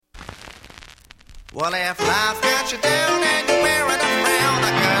Well, if life gets you down and you're wearing a frown,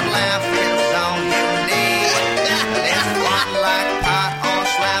 a good laugh is all you need. There's one like pot or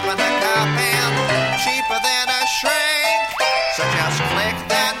slapping a cup and cheaper than a shrink. So just click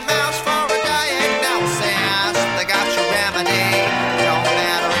that mouse for a diagnosis. They got your remedy. Don't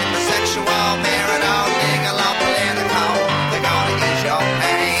matter in the sexual, marital, legal, or political. They're gonna ease your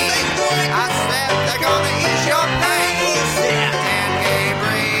pain. I said they're gonna ease your pain. Dan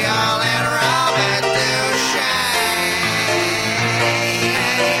Gabriel and Robert Duchesne.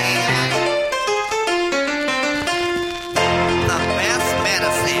 The best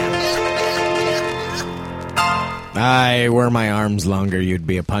medicine. Were my arms longer, you'd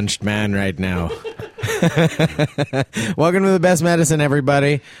be a punched man right now. Welcome to the best medicine,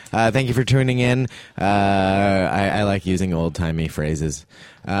 everybody. Thank you for tuning in. I like using old-timey phrases.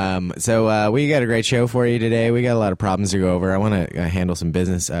 So we got a great show for you today. We got a lot of problems to go over. I want to handle some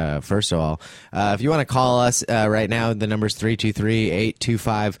business first of all. If you want to call us right now, the number's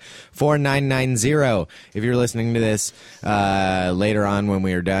 323-825-4990. If you're listening to this later on when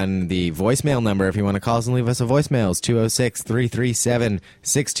we are done, the voicemail number, if you want to call us and leave us a voicemail, is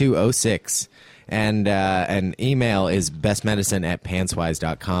 206-337-6206. And an email is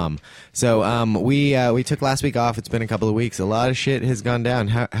bestmedicine@pantswise.com. So we took last week off. It's been a couple of weeks. A lot of shit has gone down.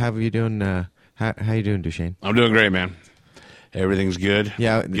 How are you doing? How you doing, Duchesne? I'm doing great, man. Everything's good.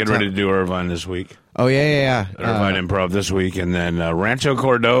 Yeah, getting ready to do Irvine this week. Oh yeah. Irvine Improv this week, and then Rancho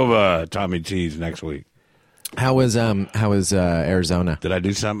Cordova, Tommy T's next week. How was Arizona? Did I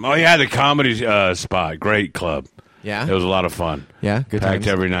do something? Oh yeah, the comedy spot. Great club. Yeah, it was a lot of fun. Yeah, good packed times.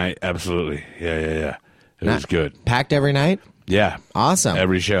 Every night. Absolutely. Yeah. It was good. Packed every night. Yeah, awesome.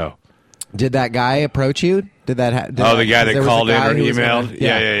 Every show. Did that guy approach you? The guy that called in or emailed? Gonna,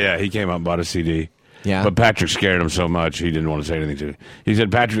 yeah. He came up and bought a CD. Yeah. But Patrick scared him so much he didn't want to say anything to me. He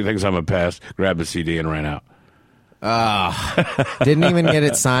said, Patrick thinks I'm a pest, grabbed the CD and ran out. Didn't even get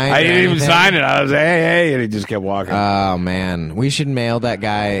it signed. I didn't even sign it. I was hey, and he just kept walking. Oh, man. We should mail that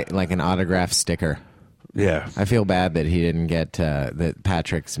guy like an autograph sticker. Yeah. I feel bad that he didn't get that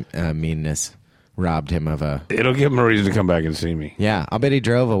Patrick's meanness robbed him of a... It'll give him a reason to come back and see me. Yeah, I'll bet he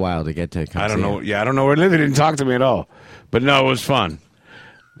drove a while to get to come I don't see know. him. Yeah, I don't know where he lived. He didn't talk to me at all. But no, it was fun.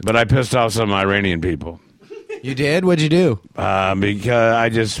 But I pissed off some Iranian people. You did? What'd you do?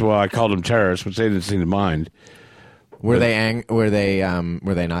 Because I called them terrorists, which they didn't seem to mind. Were they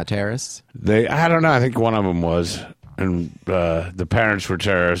not terrorists? I don't know. I think one of them was. And the parents were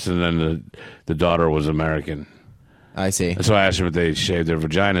terrorists, and then the daughter was American. I see. So I asked them if they shaved their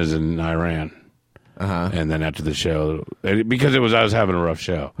vaginas in Iran. And then after the show, because I was having a rough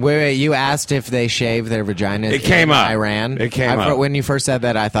show. Wait, you asked if they shave their vaginas it came in up. Iran? It came up. When you first said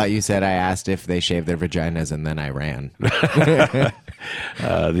that, I thought you said I asked if they shave their vaginas and then I ran.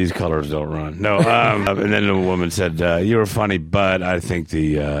 These colors don't run. No. And then the woman said, you were funny, but I think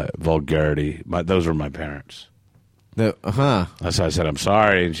the vulgarity, those were my parents. That's why I said, I'm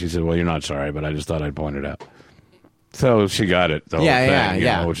sorry. And she said, well, you're not sorry, but I just thought I'd point it out. So she got it, the whole thing, you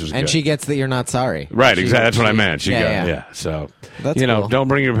know, which is and good. she gets that you're not sorry. Right, exactly. That's what I meant. She got it, yeah. So, that's cool. Don't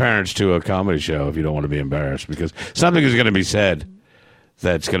bring your parents to a comedy show if you don't want to be embarrassed, because something is going to be said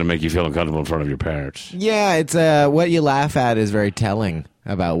that's going to make you feel uncomfortable in front of your parents. Yeah, it's what you laugh at is very telling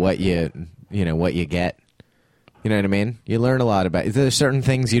about what you get. You know what I mean? You learn a lot about. There's certain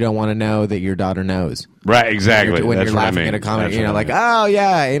things you don't want to know that your daughter knows. Right, exactly. When that's you're what laughing I mean. at a comic, oh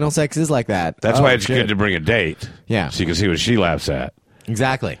yeah, anal sex is like that. That's why it's good to bring a date. Yeah, so you can see what she laughs at.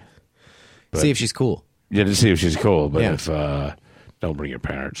 Exactly. See if she's cool. Yeah, to see if she's cool. But if don't bring your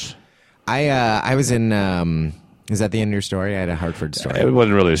parents. I was in. Is that the end of your story? I had a Hartford story. It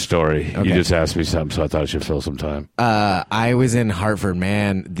wasn't really a story. Okay. You just asked me something, so I thought I should fill some time. I was in Hartford,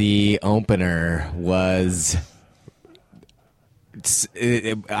 man. The opener was.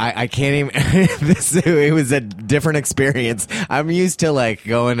 I can't even. It was a different experience. I'm used to like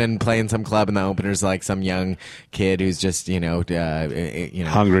going and playing some club, and the opener's like some young kid who's just hungry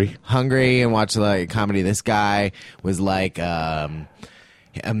and watch like comedy. This guy was like.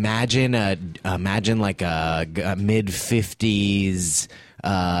 Imagine like a mid-50s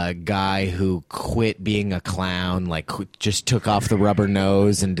guy who quit being a clown, like just took off the rubber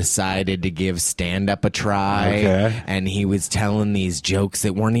nose and decided to give stand-up a try. Okay. And he was telling these jokes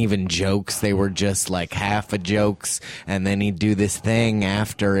that weren't even jokes. They were just like half a jokes. And then he'd do this thing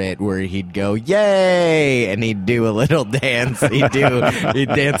after it where he'd go, yay! And he'd do a little dance. He'd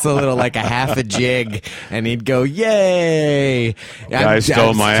dance a little like a half a jig. And he'd go, yay! Guy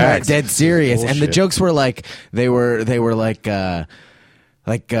stole my act. Dead serious. Bullshit. And the jokes were like, they were like,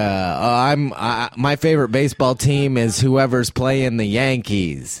 Like, my favorite baseball team is whoever's playing the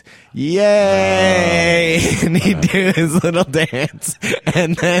Yankees. Yay! And he'd do his little dance.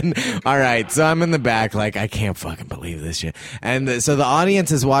 And then, all right, so I'm in the back like, I can't fucking believe this shit. And so the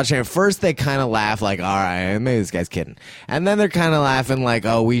audience is watching. At first, they kind of laugh like, all right, maybe this guy's kidding. And then they're kind of laughing like,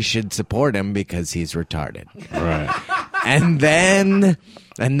 oh, we should support him because he's retarded. Right. And then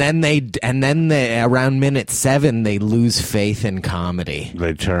around minute 7 they lose faith in comedy.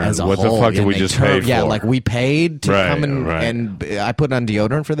 They turn. As a what whole. the fuck did we just pay for? Yeah, like we paid to Right, come right. and I put on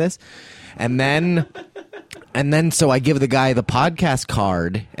deodorant for this, and then so I give the guy the podcast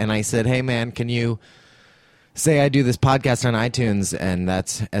card and I said, hey man, can you say I do this podcast on iTunes and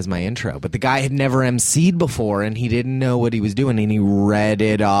that's as my intro. But the guy had never emceed before and he didn't know what he was doing and he read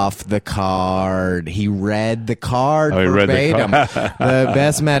it off the card. He read the card verbatim. The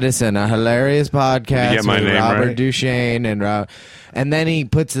Best Medicine, a hilarious podcast get my with name Robert right? Duchesne and then he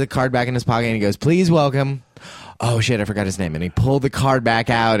puts the card back in his pocket and he goes, please welcome. Oh shit, I forgot his name. And he pulled the card back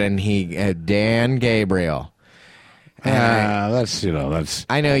out and Dan Gabriel. That's.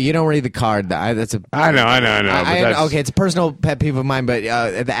 I know you don't read the card. I know. But okay, it's a personal pet peeve of mine, but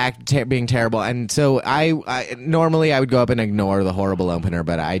the act being terrible, and so I normally I would go up and ignore the horrible opener,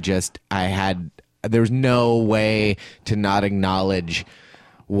 but there was no way to not acknowledge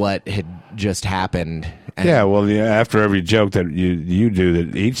what had just happened. And yeah, well, after every joke that you do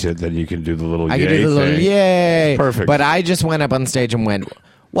that eats it, then you can do the little I yay could do the little thing. yay. Perfect. But I just went up on stage and went,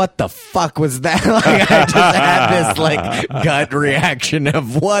 what the fuck was that? Like, I just had this like gut reaction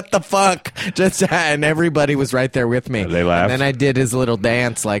of what the fuck and everybody was right there with me. They laughed. And then I did his little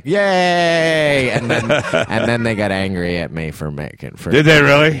dance like yay, and then they got angry at me for making. Did they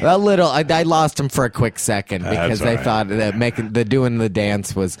really? A little. I lost them for a quick second because they right. thought that doing the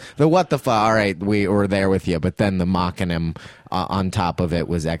dance was the what the fuck. All right, we were there with you, but then the mocking him on top of it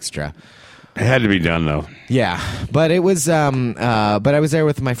was extra. It had to be done though. Yeah, but it was. But I was there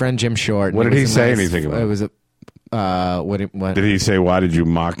with my friend Jim Short. What did he say anything about? It was what? Did he say, "Why did you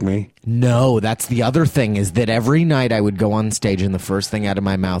mock me"? No, that's the other thing is that every night I would go on stage and the first thing out of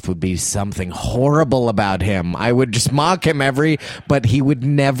my mouth would be something horrible about him. I would just mock him but he would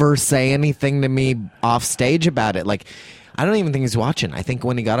never say anything to me off stage about it. Like, I don't even think he's watching. I think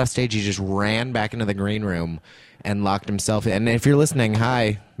when he got off stage, he just ran back into the green room and locked himself in. And if you're listening,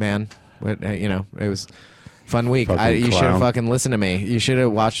 hi, man. It was a fun week. You should have fucking listened to me. You should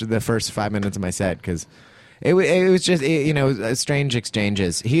have watched the first 5 minutes of my set because it was just strange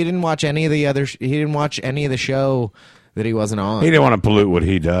exchanges. He didn't watch any of the he didn't watch any of the show that he wasn't on. He didn't want to pollute what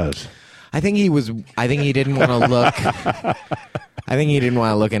he does. I think he didn't want to look. I think he didn't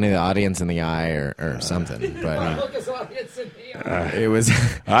want to look into the audience in the eye or something. But Look his audience in the eye. it was.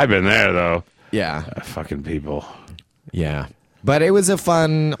 I've been there though. Yeah. Fucking people. Yeah. But it was a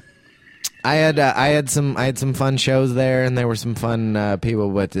fun. I had some fun shows there, and there were some fun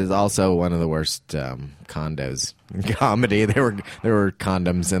people. But it's also one of the worst condos in comedy. There were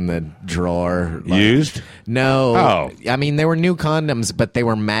condoms in the drawer. Used? No. Oh. I mean, they were new condoms, but they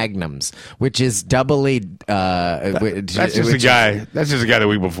were magnums, which is doubly. That's just a guy. That's just a guy the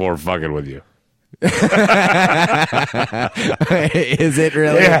week before fucking with you. Is it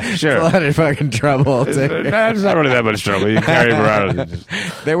really? Yeah, sure. It's a lot of fucking trouble. It's not really that much trouble. You carry him around.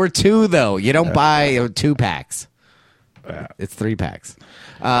 There were 2 though. You don't buy 2-packs. It's 3-packs.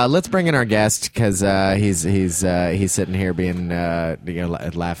 Let's bring in our guest because he's sitting here being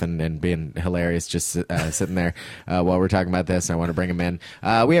laughing and being hilarious, just sitting there while we're talking about this. I want to bring him in.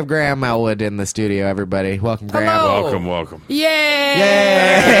 We have Graham Elwood in the studio. Everybody, welcome, Graham. Hello. Welcome.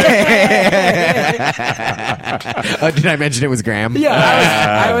 Oh, did I mention it was Graham?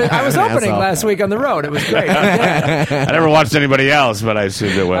 Yeah, I was opening Asshole. last week on the road. It was great. I never watched anybody else, but I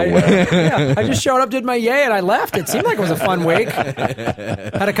assumed it went well. I just showed up, did my yay, and I left. It seemed like it was a fun week.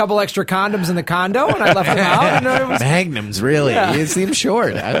 Had a couple extra condoms in the condo, and I left them out. And it was, Magnums, really? Yeah. You seem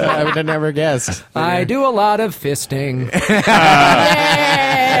short. I would have never guessed. I do a lot of fisting.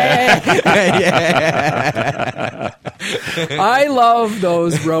 I love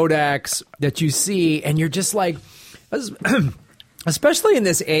those road acts that you see, and you're just like, especially in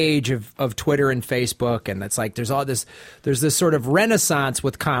this age of Twitter and Facebook, and it's like there's this sort of renaissance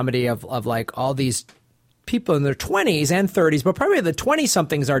with comedy of like all these people in their 20s and 30s, but probably the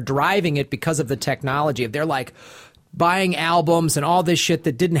 20-somethings are driving it because of the technology. They're like buying albums and all this shit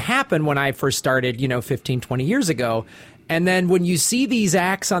that didn't happen when I first started, 15, 20 years ago. And then when you see these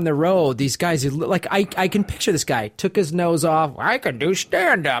acts on the road, these guys, like I can picture this guy, took his nose off, I can do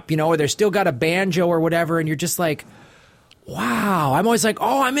stand-up, or they're still got a banjo or whatever, and you're just like, wow. I'm always like,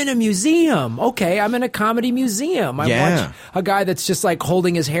 oh, I'm in a museum. Okay, I'm in a comedy museum. I watch a guy that's just like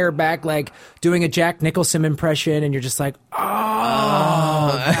holding his hair back, like doing a Jack Nicholson impression, and you're just like, oh.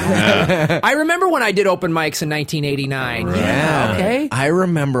 I remember when I did open mics in 1989. Right. Yeah, okay. I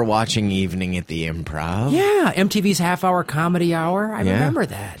remember watching Evening at the Improv. Yeah, MTV's half-hour comedy hour. I remember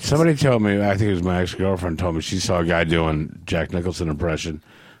that. Somebody told me, I think it was my ex-girlfriend told me, she saw a guy doing Jack Nicholson impression.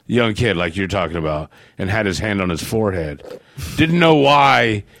 Young kid, like you're talking about, and had his hand on his forehead. Didn't know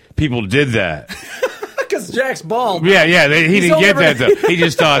why people did that. Because Jack's bald. Yeah, he didn't get that, though. He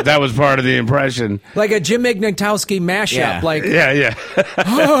just thought that was part of the impression. Like a Jim Ignatowski mashup. Yeah. Like,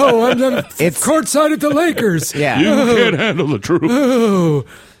 Oh, I'm courtside at the Lakers. Yeah. You can't handle the truth. Oh.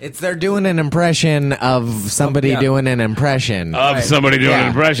 They're doing an impression of somebody doing an impression. Of somebody doing an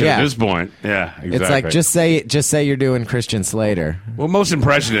impression Yeah. at this point. Yeah, exactly. It's like, just say you're doing Christian Slater. Well, most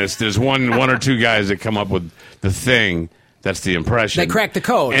impressionists, there's one or two guys that come up with the thing that's the impression. They crack the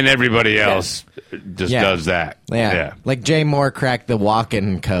code. And everybody else just does that. Yeah. Like Jay Moore cracked the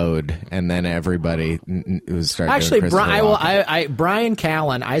walk-in code, and then everybody was starting Actually, doing Christopher Walken. Brian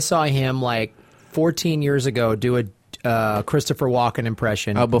Callen, I saw him like 14 years ago do a Christopher Walken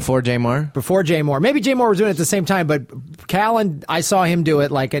impression. Oh, before Jay Moore? Before Jay Moore. Maybe Jay Moore was doing it at the same time, but Callen, I saw him do it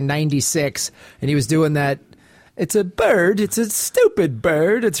like in 96, and he was doing that. It's a bird. It's a stupid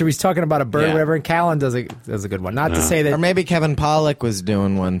bird. He's talking about a bird, or whatever, and Callen does a good one. Not to say that... Or maybe Kevin Pollak was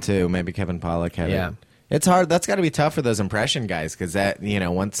doing one, too. Maybe Kevin Pollak had it. It's hard. That's got to be tough for those impression guys, because that,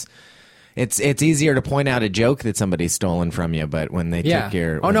 once... It's easier to point out a joke that somebody's stolen from you, but when they took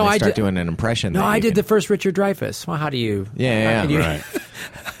your... when they start doing an impression... No, I did the first Richard Dreyfuss. Well, how do you... Right.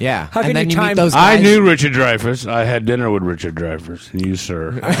 Yeah. How can and then you you meet time- those guys... I knew Richard Dreyfuss. I had dinner with Richard Dreyfuss. And you,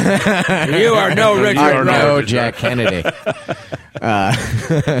 sir. You are no Richard are no Dreyfuss. Jack Kennedy.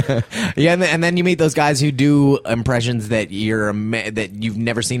 And then you meet those guys who do impressions that that you've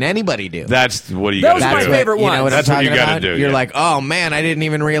never seen anybody do. That's what you Those got are to my do. favorite You know ones. what That's I'm what you talking gotta about? do, You're yeah. like, oh man, I didn't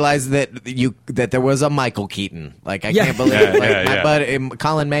even realize that there was a Michael Keaton. Like I can't believe it. Like my buddy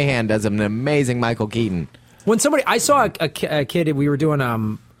Colin Mahan does an amazing Michael Keaton. When I saw a kid, we were doing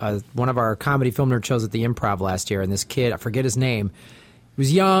one of our comedy film nerd shows at the Improv last year, and this kid, I forget his name, he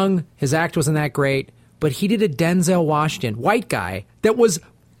was young, his act wasn't that great, but he did a Denzel Washington, white guy, that was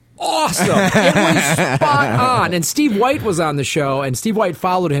awesome. It was spot on. And Steve White was on the show, and Steve White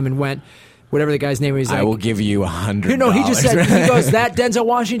followed him and went, whatever the guy's name was, I will give you $100. he just said, he goes, that Denzel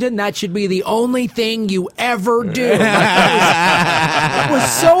Washington, that should be the only thing you ever do. Like, that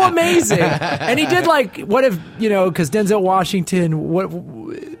was so amazing. And he did what if, because Denzel Washington,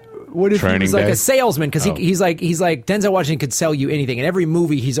 what if Training he was like Day? a salesman? Because he's like Denzel Washington could sell you anything. In every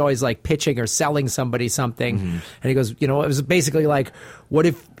movie, he's always like pitching or selling somebody something. Mm-hmm. And he goes, it was basically like, what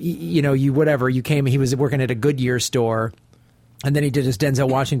if, you came, he was working at a Goodyear store. And then he did his Denzel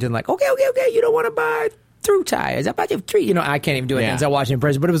Washington, like, okay, you don't want to buy through tires. How about you three? I can't even do a Denzel Washington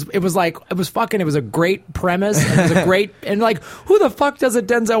impression, but it was a great premise. And it was a great, and like, who the fuck does a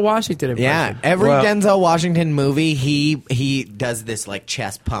Denzel Washington impression? Yeah, every Denzel Washington movie, he does this like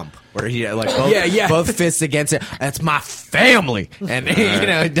chest pump where he both fists against it. That's my family, and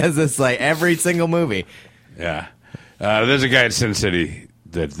he does this like every single movie. Yeah. There's a guy at Sin City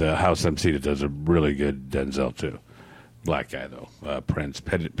that the House MC that does a really good Denzel too. Black guy though, Prince,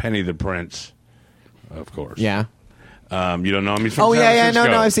 Penny the Prince, of course. Yeah. You don't know him? He's from Oh San yeah,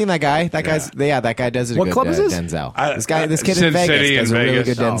 Francisco. no, I've seen that guy. That guy does a What good club is this? Denzel. This kid Sin in Vegas City does in a really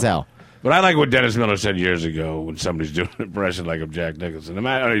Vegas. good Denzel. But I like what Dennis Miller said years ago when somebody's doing an impression like of Jack Nicholson.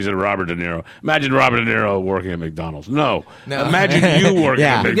 He said Robert De Niro. Imagine Robert De Niro working at McDonald's. No. Imagine you working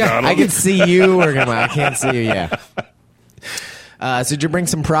at McDonald's. I can see you working. I can't see you. Yeah. So did you bring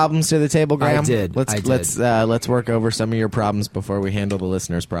some problems to the table, Graham? I did. Let's work over some of your problems before we handle the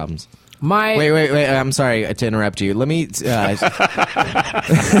listeners' problems. Wait. I'm sorry to interrupt you. Let me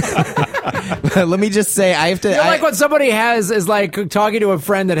let me just say I have to. Like when somebody is like talking to a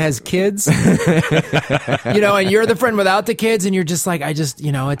friend that has kids, and you're the friend without the kids, and you're just like,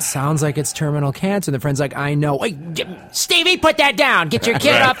 it sounds like it's terminal cancer. And the friend's like, I know. Wait, Stevie, put that down. Get your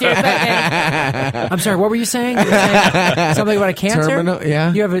kid off your bed. I'm sorry. What were you saying? Something about a cancer? Terminal,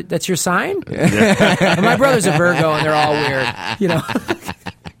 yeah. You have that's your sign? Yeah. My brother's a Virgo, and they're all weird.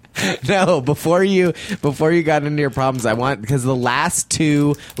 No, before you got into your problems, because the last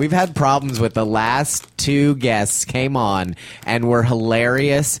two, we've had problems with the last two guests came on and were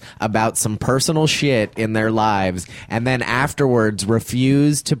hilarious about some personal shit in their lives, and then afterwards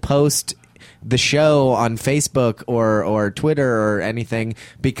refused to post the show on Facebook or Twitter or anything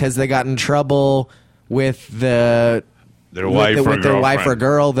because they got in trouble with their wife or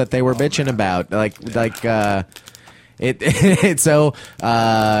girl that they were bitching about. This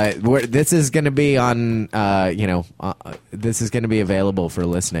is going to be on. This is going to be available for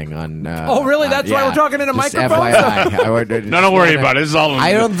listening on. Oh, really? That's why we're talking in a just microphone. FYI. No, don't worry about it. It's all.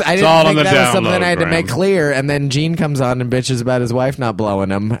 I didn't think that was something I had to make clear. And then Gene comes on and bitches about his wife not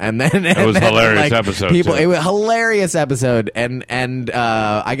blowing him. And then it was a hilarious episode. It was a hilarious episode. And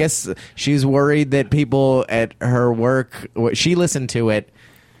I guess she's worried that people at her work. She listened to it,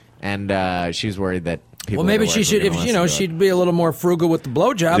 and she's worried that. Well, maybe she should, she'd be a little more frugal with the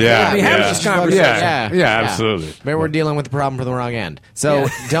blowjob. Yeah, we'd be having this conversation. Yeah, absolutely. Maybe we're dealing with the problem from the wrong end. So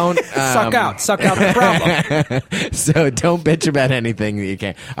don't suck out the problem. So don't bitch about anything that you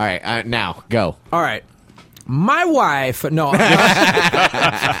can. All right, now go. All right. My wife, no.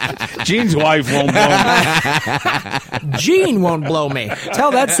 Gene's wife won't blow me. Gene won't blow me. Tell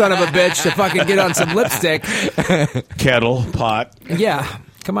that son of a bitch to fucking get on some lipstick. Kettle, pot. Yeah.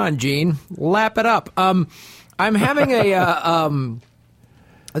 Come on, Gene. Lap it up. I'm having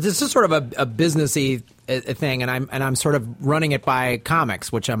this is sort of a businessy thing, and I'm sort of running it by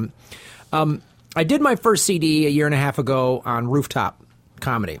comics, which I did my first CD a year and a half ago on Rooftop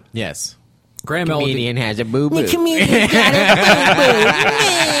Comedy. Yes. Graham comedian has a boo-boo. The comedian got a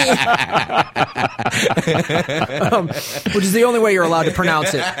boo-boo. Which is the only way you're allowed to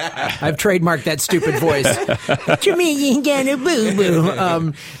pronounce it. I've trademarked that stupid voice. Comedian got a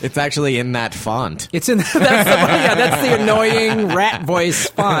boo-boo. It's actually in that font. It's in that's the annoying rat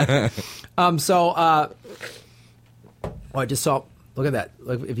voice font. I just saw. Look at that.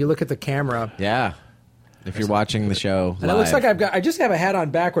 If you look at the camera. Yeah. If you're watching the show and live. It looks like I just have a hat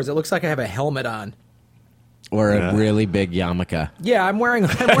on backwards. It looks like I have a helmet on. Or a really big yarmulke. Yeah, I'm wearing a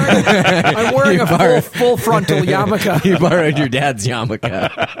full frontal yarmulke. You borrowed your dad's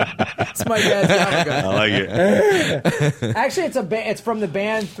yarmulke. It's my dad's yarmulke. I like it. Actually, it's from the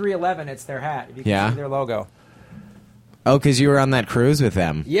band 311. It's their hat. If you can see their logo. Oh, because you were on that cruise with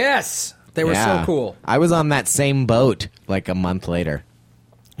them. Yes. They were so cool. I was on that same boat like a month later.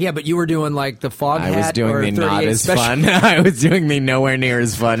 Yeah, but you were doing like the fog hat. I was doing the not as special. fun. I was doing the nowhere near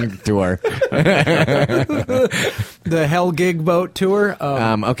as fun tour. The Hell Gig Boat tour.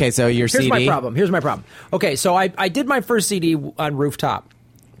 Okay, so your CD. Here's my problem. Okay, so I did my first CD on Rooftop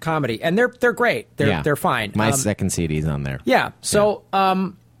Comedy, and they're great. They're fine. My second CD's on there. Yeah. So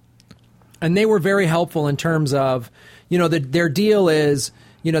and they were very helpful in terms of their deal is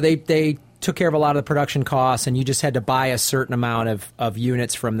they took care of a lot of the production costs, and you just had to buy a certain amount of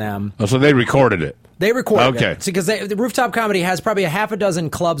units from them. Oh, so they recorded it. They recorded it. Okay. Because the Rooftop Comedy has probably a half a dozen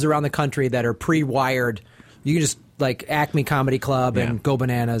clubs around the country that are pre-wired. You can just, like, Acme Comedy Club and Go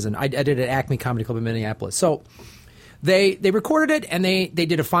Bananas, and I did it at Acme Comedy Club in Minneapolis. So they recorded it, and they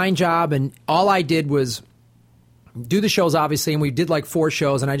did a fine job, and all I did was do the shows, obviously, and we did, like, 4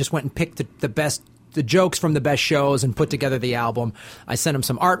 shows, and I just went and picked the jokes from the best shows and put together the album. I sent them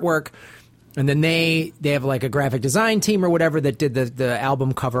some artwork. And then they have like a graphic design team or whatever that did the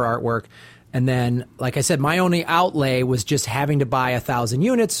album cover artwork. And then, like I said, my only outlay was just having to buy 1,000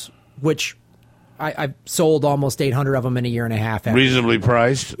 units, which I've sold almost 800 of them in a year and a half. Reasonably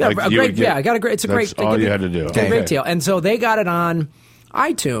priced? Yeah, I got a great. It's a great. That's all you had to do. It's a great deal. And so they got it on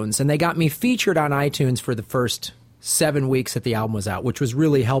iTunes, and they got me featured on iTunes for the first 7 weeks that the album was out, which was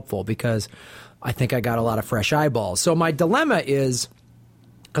really helpful because I think I got a lot of fresh eyeballs. So my dilemma is,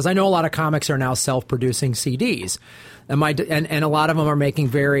 because I know a lot of comics are now self-producing CDs, and a lot of them are making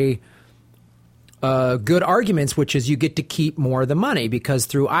very good arguments, which is you get to keep more of the money because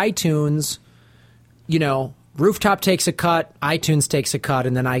through iTunes, Rooftop takes a cut, iTunes takes a cut,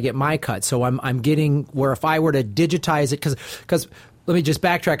 and then I get my cut. So I'm getting where if I were to digitize it, because let me just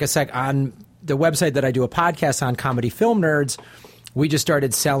backtrack a sec. On the website that I do a podcast on, Comedy Film Nerds, we just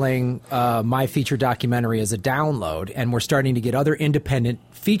started selling my feature documentary as a download, and we're starting to get other independent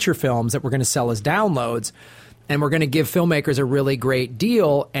feature films that we're going to sell as downloads, and we're going to give filmmakers a really great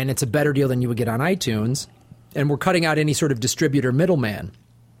deal, and it's a better deal than you would get on iTunes, and we're cutting out any sort of distributor middleman.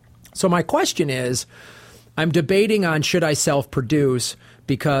 So my question is, I'm debating on should I self-produce,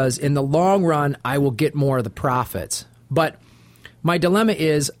 because in the long run, I will get more of the profits. But my dilemma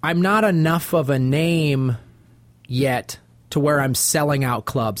is I'm not enough of a name yet to where I'm selling out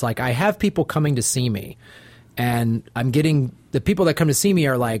clubs. Like, I have people coming to see me, and I'm getting the people that come to see me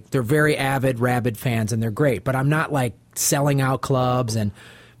are like, they're very avid Rabid fans, and they're great, but I'm not like selling out clubs. And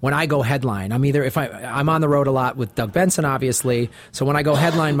when I go headline, I'm on the road a lot with Doug Benson, obviously. So when I go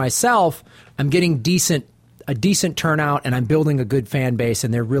headline myself, I'm getting a decent turnout, and I'm building a good fan base,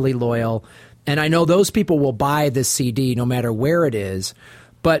 and they're really loyal. And I know those people will buy this CD no matter where it is.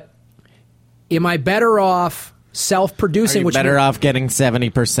 But am I better off self-producing. Which better off getting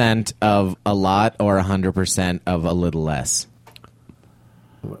 70% of a lot or 100% of a little less.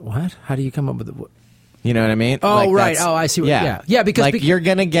 What? How do you come up with it? You know what I mean? Oh, right. Oh, I see. Yeah. Because you're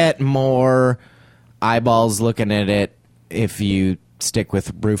gonna get more eyeballs looking at it if you stick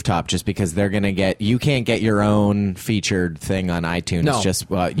with Rooftop, just because they're gonna get. You can't get your own featured thing on iTunes. No. Just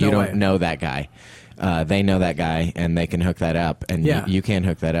you don't know that guy. They know that guy, and they can hook that up, and you can't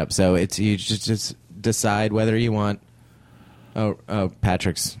hook that up. So it's you just decide whether you want. Oh,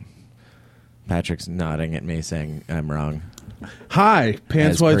 Patrick's nodding at me, saying I'm wrong. Hi,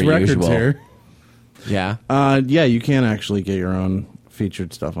 Pantswise Records usual. here. Yeah. Yeah, you can actually get your own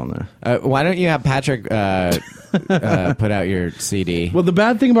featured stuff on there. Why don't you have Patrick put out your CD? Well, the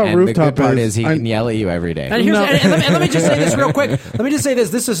bad thing about and Rooftop the good part is he can yell at you every day. And, let me just say this real quick. Let me just say this.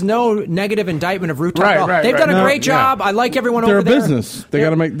 This is no negative indictment of Rooftop at all. They've done a great job. I like everyone over there. They're a business.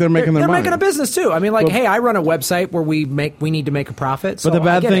 They're making their money. They're making a business too. I mean, hey, I run a website where we need to make a profit. So but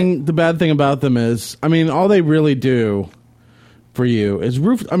the bad thing about them is, I mean, all they really do for you is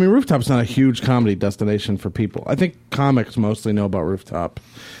Rooftop's not a huge comedy destination for people. I think comics mostly know about Rooftop,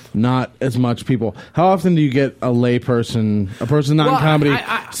 not as much people. How often do you get a person not in comedy,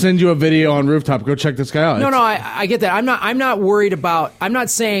 send you a video on Rooftop? Go check this guy out. No, I get that. I'm not worried about. I'm not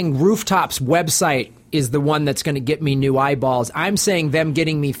saying Rooftop's website is the one that's going to get me new eyeballs. I'm saying them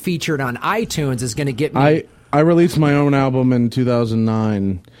getting me featured on iTunes is going to get me. I released my own album in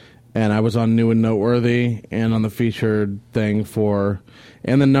 2009. And I was on New and Noteworthy and on the featured thing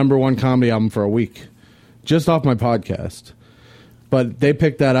and the #1 comedy album for a week, just off my podcast. But they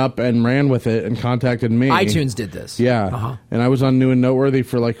picked that up and ran with it and contacted me. iTunes did this. Yeah. And I was on New and Noteworthy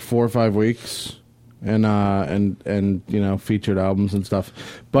for like 4 or 5 weeks and featured albums and stuff.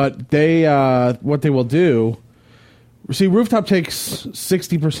 But they, what they will do, see, Rooftop takes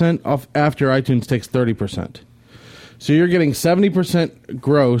 60% off after iTunes takes 30%. So you're getting 70%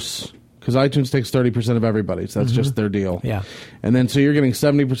 gross, because iTunes takes 30% of everybody, so that's just their deal. Yeah. And then so you're getting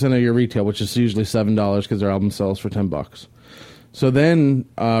 70% of your retail, which is usually $7 because their album sells for $10. So then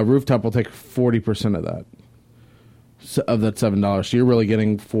Rooftop will take 40% of that. Of that $7. So you're really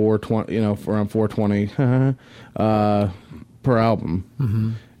getting $4.20, around $4.20 per album.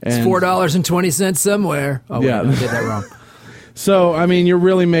 Mm-hmm. It's $4.20 somewhere. Oh, yeah, I did that wrong. So I mean, you're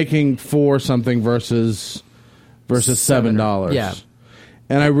really making something versus $7. Yeah.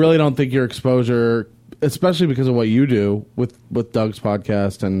 And I really don't think your exposure, especially because of what you do with Doug's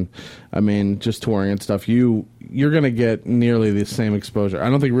podcast and I mean just touring and stuff, you're going to get nearly the same exposure. I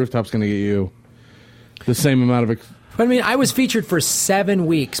don't think Rooftop's going to get you the same amount of But I mean, I was featured for 7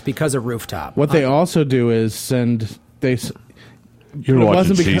 weeks because of Rooftop. What they also do is You're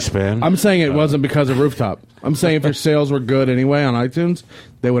watching C-SPAN? I'm saying it wasn't because of Rooftop. I'm saying if your sales were good anyway on iTunes,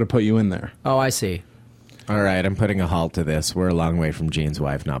 they would have put you in there. Oh, I see. All right, I'm putting a halt to this. We're a long way from Gene's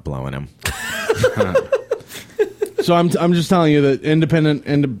wife not blowing him. So I'm just telling you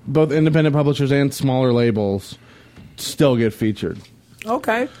that both independent publishers and smaller labels still get featured.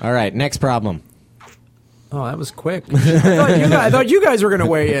 Okay. All right, next problem. Oh, that was quick. I thought you guys were going to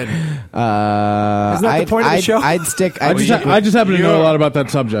weigh in. Isn't that the point of the show? I'd stick. I just happen to know a lot about that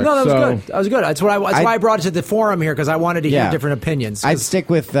subject. No, that was good. That was good. That's why I brought it to the forum here, because I wanted to hear different opinions. I'd stick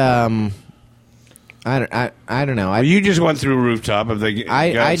with. I don't know. You just went through Rooftop.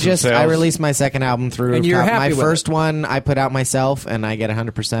 I released my second album through and Rooftop. You're happy my with first it. one I put out myself, and I get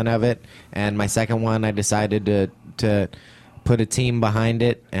 100% of it. And my second one, I decided to put a team behind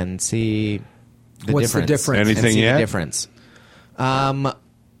it and see the What's difference. the difference? Anything yet? The difference.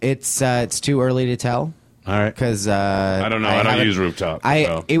 It's too early to tell. All right, because I don't know. I don't use Rooftop.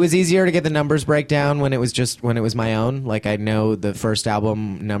 It was easier to get the numbers breakdown when it was my own. Like I know the first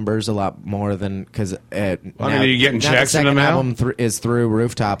album numbers a lot more than because. Are you getting checks in the mail? Album is through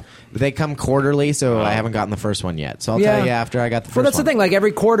Rooftop. They come quarterly, so I haven't gotten the first one yet. So I'll tell you after I got the first one. Well, that's the thing. Like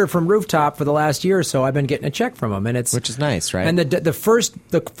every quarter from Rooftop for the last year or so, I've been getting a check from them, and which is nice, right? And the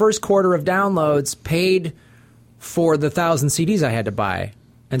first quarter of downloads paid for the 1,000 CDs I had to buy.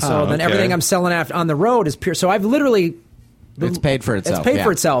 And so then everything I'm selling on the road is pure. So I've literally... It's paid for itself. It's paid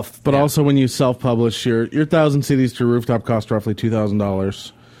for itself. But also when you self-publish, your 1,000 CDs to Rooftop cost roughly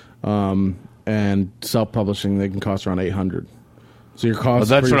 $2,000. And self-publishing, they can cost around $800. So your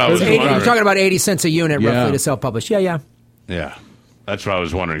cost... Well, that's what I was wondering. You're talking about 80 cents a unit roughly to self-publish. Yeah. Yeah. That's what I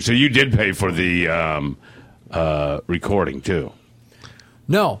was wondering. So you did pay for the recording, too?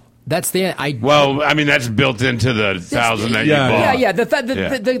 No. That's the that's built into the 1,000 that you bought. Yeah.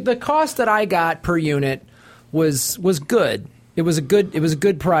 The cost that I got per unit was good. It was a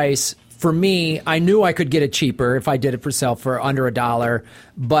good price for me, I knew I could get it cheaper if I did it for sale for under $1,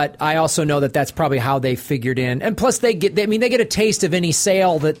 but I also know that that's probably how they figured in. And plus, they get a taste of any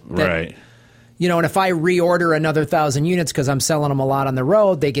sale that Right. You know, and if I reorder another 1,000 units because I'm selling them a lot on the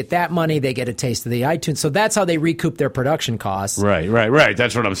road, they get that money. They get a taste of the iTunes. So that's how they recoup their production costs. Right.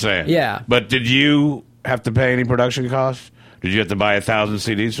 That's what I'm saying. Yeah. But did you have to pay any production costs? Did you have to buy 1,000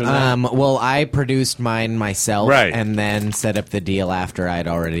 CDs for that? Well, I produced mine myself, Right. and then set up the deal after I'd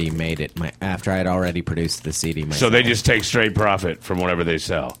already made it. After I'd already produced the CD myself. So they just take straight profit from whatever they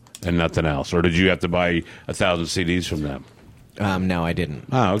sell and nothing else, or did you have to buy 1,000 CDs from them? No, I didn't.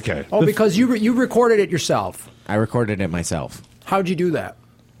 Oh, okay. Oh, because you recorded it yourself. I recorded it myself. How'd you do that?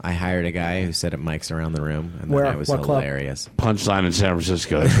 I hired a guy who set up mics around the room, and Where? then I was What club? hilarious. Punchline in San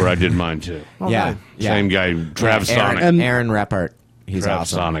Francisco. That's where I did mine too. Yeah, yeah. Same guy, Trav Sonic. Aaron Reppert. He's Trav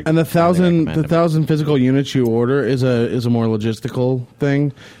awesome. Sonic. And the recommend him. 1,000 physical units you order is a more logistical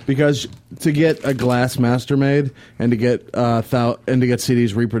thing, because to get a glass master made and to get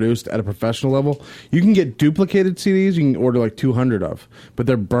CDs reproduced at a professional level, you can get duplicated CDs. You can order like 200 of, but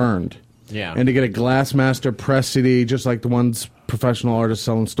they're burned. Yeah. And to get a glass master press CD, just like the ones professional artists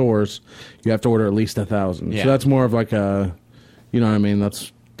sell in stores, you have to order at least 1,000. Yeah. So that's more of like a, you know what I mean?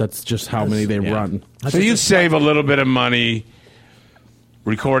 That's just how many they run. So you save a little bit of money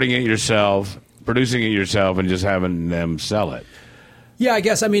recording it yourself, producing it yourself, and just having them sell it. Yeah, I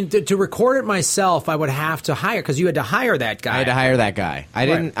guess. I mean, to record it myself, I would have to hire, because you had to hire that guy. I had to hire that guy. I Right.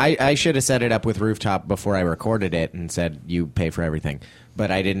 didn't. I should have set it up with Rooftop before I recorded it and said you pay for everything.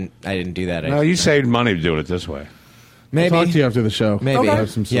 But I didn't. I didn't do that. No, you saved money doing it this way. Maybe. I'll talk to you after the show. Maybe I have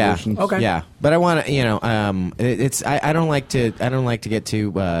some solutions. Okay. Yeah, but I want to. I don't like to. I don't like to get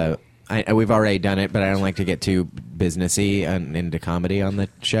too. We've already done it, but I don't like to get too businessy and into comedy on the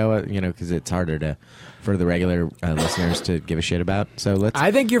show. Because it's harder for the regular listeners to give a shit about. So let's.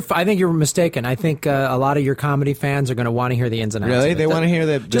 I think you're mistaken. I think a lot of your comedy fans are going to want to hear the ins and outs. Really, of it. they want to hear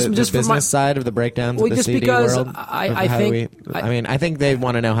the just business side of the breakdowns Well, of the just CD because world. I think- I think they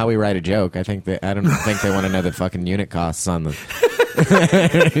want to know how we write a joke. I don't think they want to know the fucking unit costs on the.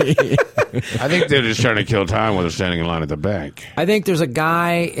 I think they're just trying to kill time while they're standing in line at the bank. I think there's a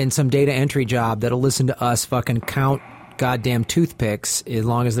guy in some data entry job that'll listen to us fucking count goddamn toothpicks as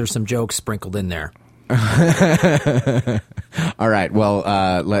long as there's some jokes sprinkled in there. All right.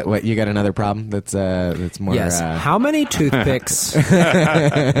 Well, what you got another problem? That's more. Yes. How many toothpicks?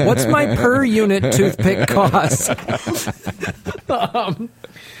 What's my per unit toothpick cost?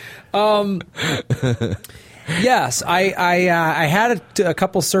 Yes, I had a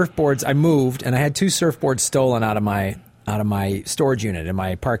couple surfboards. I moved, and I had 2 surfboards stolen out of my storage unit in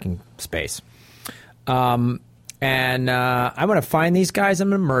my parking space. And I'm going to find these guys. I'm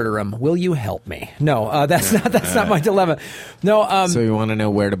going to murder them. Will you help me? No, that's not my dilemma. No. So you want to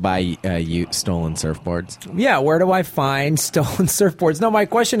know where to buy stolen surfboards? Yeah, where do I find stolen surfboards? No, my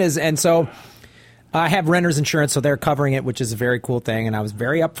question is, and so I have renter's insurance, so they're covering it, which is a very cool thing. And I was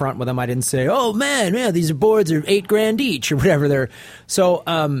very upfront with them. I didn't say, "Oh man, these boards are $8,000 each" or whatever. They're so.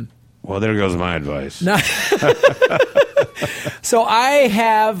 Well, there goes my advice. No. So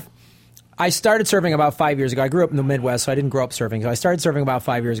I started surfing about 5 years ago. I grew up in the Midwest, so I didn't grow up surfing. So I started surfing about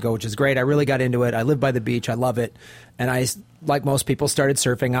 5 years ago, which is great. I really got into it. I live by the beach. I love it. And I, like most people, started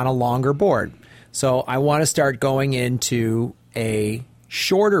surfing on a longer board. So I want to start going into a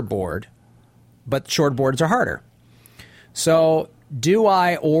shorter board, but short boards are harder. So do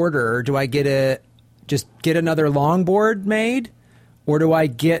I just get another longboard made? Or do I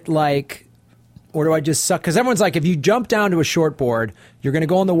just suck? Because everyone's like, if you jump down to a short board, you're going to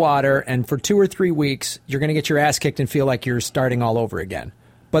go in the water, and for 2 or 3 weeks, you're going to get your ass kicked and feel like you're starting all over again.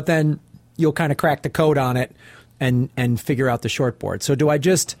 But then you'll kind of crack the code on it and figure out the short board. So do I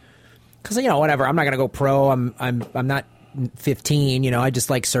just, because whatever, I'm not going to go pro. I'm not 15. I just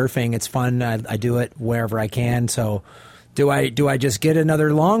like surfing. It's fun. I do it wherever I can. So do I just get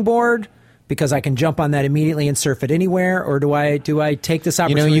another longboard because I can jump on that immediately and surf it anywhere, or do I take this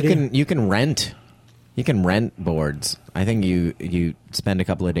opportunity? You can rent. You can rent boards. I think you spend a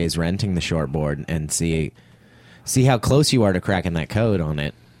couple of days renting the short board and see how close you are to cracking that code on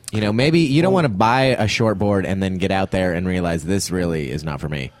it. Maybe you don't want to buy a short board and then get out there and realize this really is not for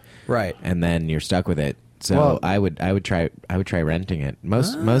me. Right. And then you're stuck with it. So Well- I would try renting it.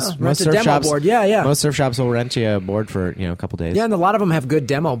 Most rent a surf demo shops board. Yeah. Most surf shops will rent you a board for a couple days. Yeah, and a lot of them have good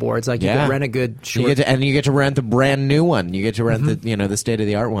demo boards. Like you can rent a good short. You get to rent the brand new one. You get to rent the state of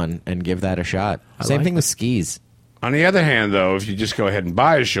the art one and give that a shot. Same like thing with skis. On the other hand, though, if you just go ahead and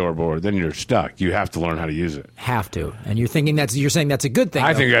buy a shortboard, then you're stuck. You have to learn how to use it. Have to, and you're saying that's a good thing.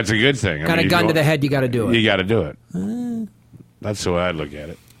 I think that's a good thing. Kind of gun to the head. You got to do it. You got to do it. That's the way I'd look at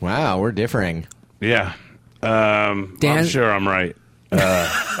it. Wow, we're differing. Yeah. Dan? I'm sure I'm right.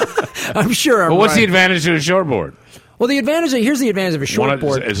 I'm sure. But what's the advantage to a shortboard? Well, here's the advantage of a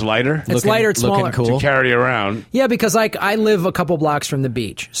shortboard. It's lighter. It's lighter. It's smaller. Looking cool. To carry around. Yeah, because like I live a couple blocks from the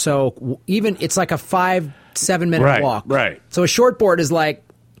beach, so even it's like a 5-7 minute walk. Right. So a shortboard is like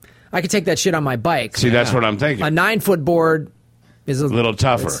I could take that shit on my bike. See, that's what I'm thinking. A 9-foot board is a little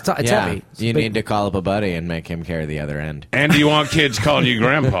tougher. It's heavy. You need to call up a buddy and make him carry the other end. And you want kids calling you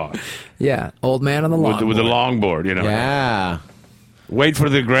grandpa. Yeah, old man on the longboard. With the longboard, you know. Yeah. Wait for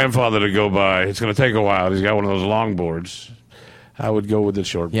the grandfather to go by. It's going to take a while. He's got one of those longboards. I would go with the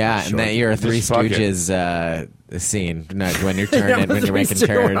short. Yeah, and that you're a Three Stooges scene. Not when you're turning, when you're making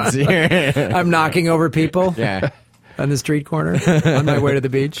turns. I'm knocking over people. Yeah. On the street corner on my way to the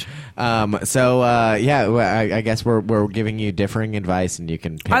beach. I guess we're giving you differing advice, and you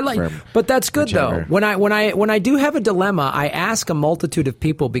can pick from but that's good whichever. though. When I do have a dilemma, I ask a multitude of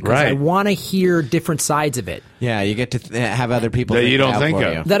people because I want to hear different sides of it. Yeah, you get to have other people that you don't think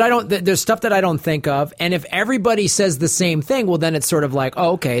of. of. That I don't. There's stuff that I don't think of, and if everybody says the same thing, well, then it's sort of like,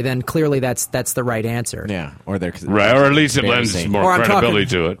 oh, okay, then clearly that's the right answer. Yeah, or they're right, or at least it lends more credibility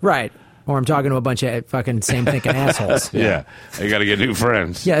to it. Right. Or I'm talking to a bunch of fucking same-thinking assholes. Yeah. They got to get new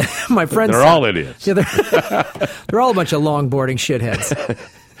friends. Yeah, my friends. They're all idiots. Yeah, they're all a bunch of longboarding shitheads.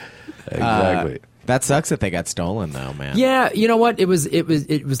 Exactly. That sucks that they got stolen, though, man. Yeah, you know what? It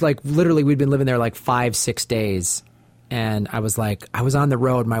was like literally we'd been living there like 5-6 days, and I was on the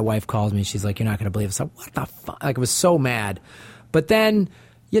road. My wife calls me. She's like, "You're not going to believe this." I'm like, what the fuck? Like, I was so mad, but then,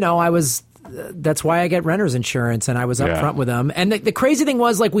 I was. That's why I get renter's insurance, and I was up front with them. And the crazy thing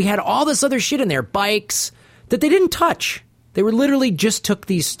was, like, we had all this other shit in there, bikes, that they didn't touch. They were literally just took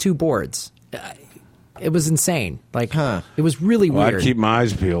these 2 boards. It was insane. Like, it was really weird. I keep my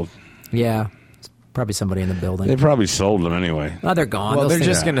eyes peeled. Yeah. It's probably somebody in the building. They probably sold them anyway. Oh, they're gone. Well, they're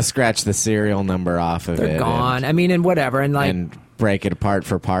just going to scratch the serial number off of it. They're gone. And whatever. And break it apart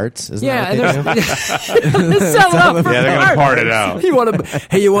for parts. Isn't that what they do? Sell it off for they're going to part it out. You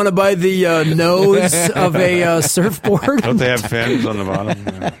want to buy the nose of a surfboard? Don't they have fins on the bottom?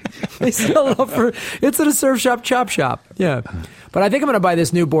 Yeah. They sell it off for. It's at a surf shop, chop shop. Yeah. But I think I'm going to buy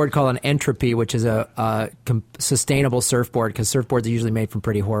this new board called an Entropy, which is a sustainable surfboard, because surfboards are usually made from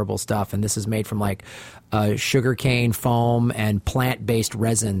pretty horrible stuff, and this is made from like sugarcane foam and plant-based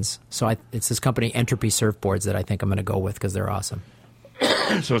resins. So it's this company Entropy Surfboards that I think I'm going to go with because they're awesome.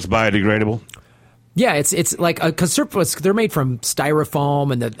 So it's biodegradable? Yeah, it's like because surfboards, they're made from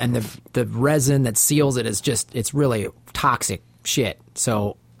styrofoam, and the resin that seals it is it's really toxic shit.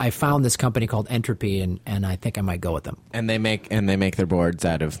 So I found this company called Entropy, and I think I might go with them. And they make their boards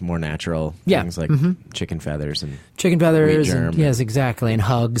out of more natural things like chicken feathers and wheat germ. Yes, exactly, and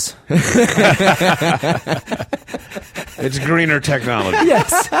hugs. It's greener technology.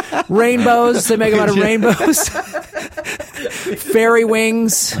 Yes, rainbows. They make them out of rainbows. Fairy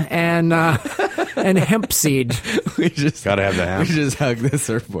wings and hemp seed. We just gotta have the hemp. We just hug the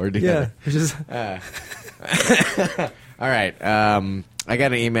surfboard together. Yeah, all right. I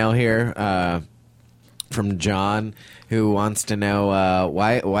got an email here from John who wants to know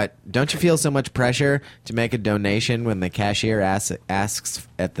why don't you feel so much pressure to make a donation when the cashier asks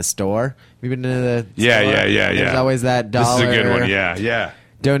at the store? Have you been to the store? Yeah. There's always that dollar. This is a good one. Yeah.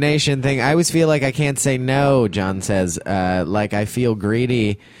 Donation thing. I always feel like I can't say no, John says. Like I feel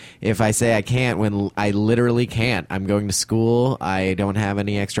greedy if I say I can't when I literally can't. I'm going to school. I don't have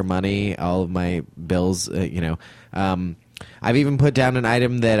any extra money. All of my bills, I've even put down an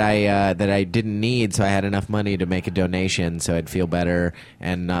item that I didn't need, so I had enough money to make a donation, so I'd feel better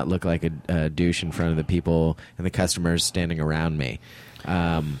and not look like a douche in front of the people and the customers standing around me.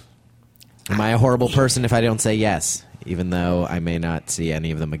 Am I a horrible person if I don't say yes, even though I may not see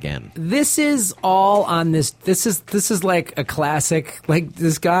any of them again? This is all on this. This is like a classic. Like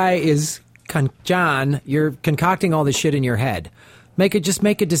this guy is John. You're concocting all this shit in your head. Just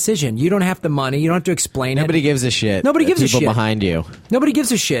make a decision. You don't have the money. You don't have to explain it. Nobody gives a shit. Nobody gives a shit. People behind you. Nobody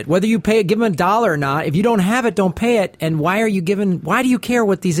gives a shit. Whether you give them $1 or not. If you don't have it, don't pay it. And why do you care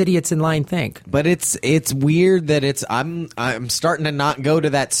what these idiots in line think? But it's weird that I'm starting to not go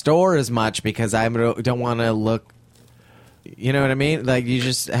to that store as much because I don't want to look. You know what I mean? Like you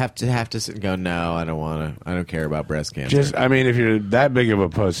just have to go. No, I don't want to. I don't care about breast cancer. If you're that big of a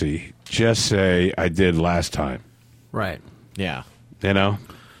pussy, just say I did last time. Right. Yeah. You know,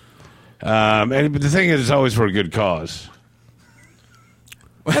 but the thing is, it's always for a good cause.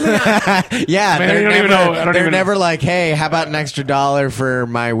 Yeah, they're never like, hey, how about an extra $1 for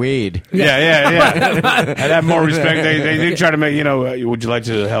my weed? Yeah. I'd have more respect. They did try to make, would you like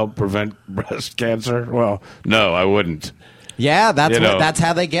to help prevent breast cancer? Well, no, I wouldn't. Yeah, that's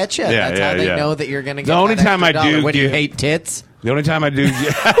how they get you. Yeah, that's how they yeah. know that you're going to get The only that time extra I do dollar. What do you get- hate tits? The only time I do,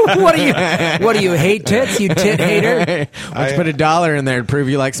 What do you hate tits? You tit hater? Let's put $1 in there and prove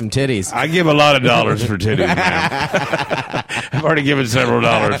you like some titties. I give a lot of dollars for titties, man. I've already given several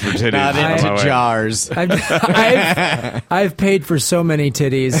dollars for titties. Not on my into way. jars. I've paid for so many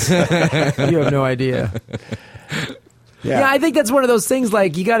titties. You have no idea. Yeah, I think that's one of those things.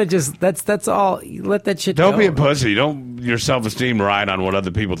 Like you got to just that's all. You let that shit. Don't go. be a pussy. Don't your self-esteem ride on what other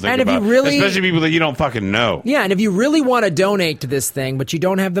people think And if you about. really- Especially people that you don't fucking know. Yeah, and if you really want to donate to this thing, but you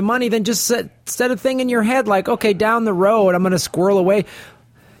don't have the money, then just set a thing in your head like, okay, down the road, I'm going to squirrel away.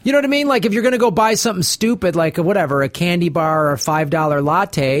 You know what I mean? Like if you're going to go buy something stupid, like a candy bar or a $5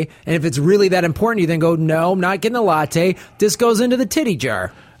 latte, and if it's really that important, you then go, no, I'm not getting a latte. This goes into the titty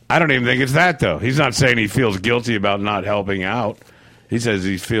jar. I don't even think it's that, though. He's not saying he feels guilty about not helping out. He says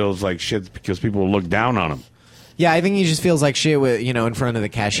he feels like shit because people will look down on him. Yeah, I think he just feels like shit with in front of the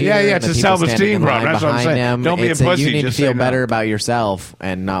cashier. Yeah, and it's the a people self-esteem standing in line problem. That's what I'm behind saying. him. Don't be a It's pussy, You need to just feel say better no. about yourself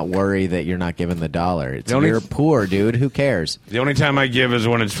and not worry that you're not given the dollar. It's The only- you're poor, dude. Who cares? The only time I give is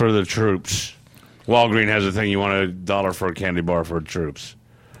when it's for the troops. Walgreens has a thing, you want $1 for a candy bar for troops.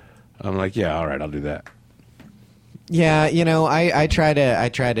 I'm like, yeah, all right, I'll do that. Yeah, I try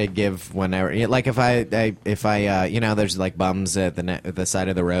to give whenever, like if I there's like bums at the side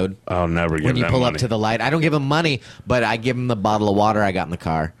of the road. I'll never give When you them pull money. up to the light, I don't give them money, but I give them the bottle of water I got in the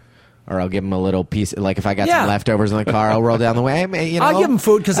car, or I'll give them a little piece. Like if I got some leftovers in the car, I'll roll down the way. I'll give them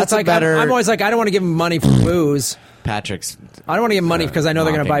food because it's that's a like better. I'm always like I don't want to give them money for booze. Patrick's. I don't want to give them money because I know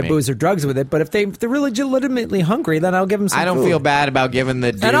they're going to buy mocking me. booze or drugs with it. But if they're really legitimately hungry, then I'll give them some I don't food. feel bad about giving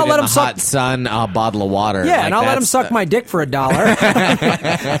the dude And I'll in let the him suck- hot sun a bottle of water. Yeah, Like, and I'll let them that's- suck my dick for $1.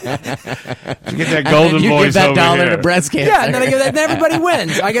 You get that And golden then you voice give that over dollar here. to breast cancer. Yeah, and then I give that, and everybody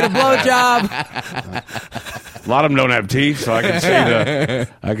wins. I get a blowjob. A lot of them don't have teeth, so I can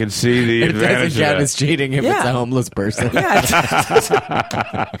see the It advantage doesn't of count that. as cheating if Yeah. it's a homeless person. Yeah,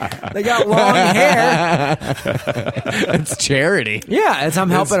 they got long hair. It's charity. Yeah, I'm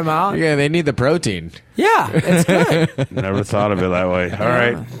helping them out. Yeah, they need the protein. Yeah, it's good. Never thought of it that way. All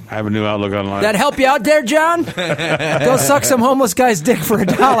right, I have a new outlook on life. That help you out there, John? Go suck some homeless guy's dick for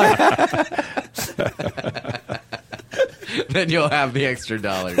 $1. Then you'll have the extra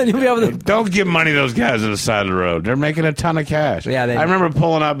dollar. Then you'll be able to. Don't give money to those guys on the side of the road. They're making a ton of cash. Yeah, they- I remember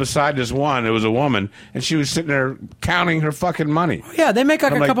pulling up beside this one. It was a woman, and she was sitting there counting her fucking money. Yeah, they make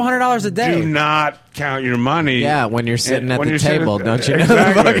like I'm a couple $100 a day. Do not count your money. Yeah, when you're sitting at When the you're sitting- table, don't you know?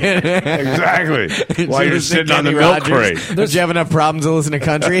 Exactly. Exactly. While you're sitting on the Kenny milk Rogers. crate. Don't you have enough problems to listen to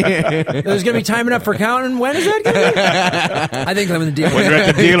country? There's going to be time enough for counting. When is that going to be? I think I'm in the deal. When you're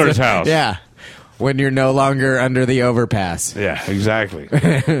at the dealer's house. Yeah. When you're no longer under the overpass. Yeah, exactly. I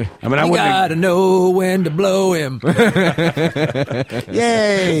mean, I You wouldn't. gotta know when to blow him.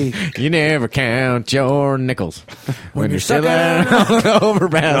 Yay! You never count your nickels when you're sucking sitting on the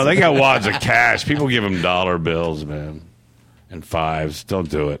overpass. No, they got wads of cash. People give them dollar bills, man, and fives. Don't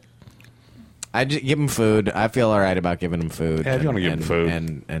do it. I just give them food. I feel all right about giving them food. Yeah, if you wanna give them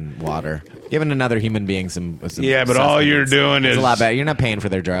food. and water. Giving another human being some Yeah, but all you're sustenance doing is is a lot better. You're not paying for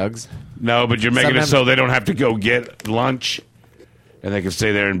their drugs. No, but you're making Sometimes- it so they don't have to go get lunch, and they can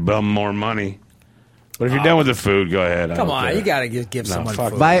stay there and bum more money. But if you're done with the food, go ahead. I Come don't on, care. you gotta give someone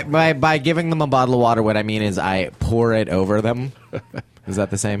fuck food. By giving them a bottle of water, what I mean is I pour it over them. Is that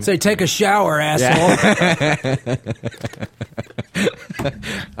the same? Say, take a shower, asshole.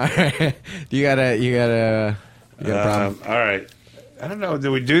 All right. You got a problem. All right. I don't know. Did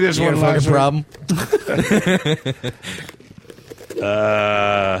we do this You got one a fucking last week?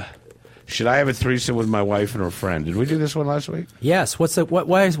 problem? Should I have a threesome with my wife and her friend? Did we do this one last week? Yes. What's the what?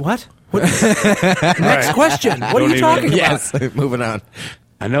 Why is what? Next question. What are you talking about? Yes. Moving on.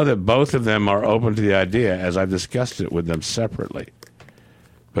 I know that both of them are open to the idea, as I've discussed it with them separately,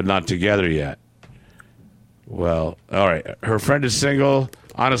 but not together yet. Well, all right. Her friend is single.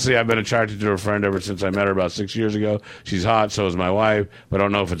 Honestly, I've been attracted to her friend ever since I met her about 6 years ago. She's hot, so is my wife, but I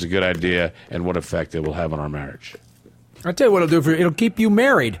don't know if it's a good idea and what effect it will have on our marriage. I'll tell you what it'll do for you. It'll keep you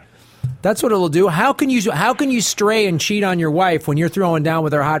married. That's what it'll do. How can you stray and cheat on your wife when you're throwing down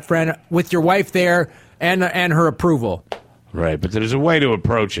with her hot friend with your wife there and her approval? Right, but there's a way to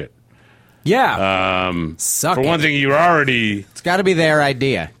approach it. Yeah. Suck For it. one thing, you're already... It's got to be their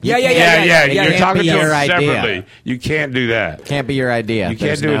idea. Yeah. You're talking to your them idea. separately. You can't do that. Can't be your idea. You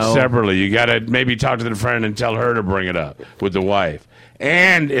can't There's do no- it separately. You got to maybe talk to the friend and tell her to bring it up with the wife.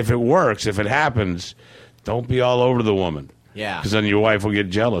 And if it works, if it happens, don't be all over the woman. Yeah. Because then your wife will get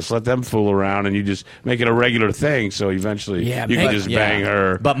jealous. Let them fool around, and you just make it a regular thing. So eventually, you can just bang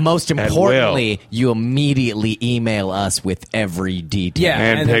her. But most importantly, you immediately email us with every detail. Yeah,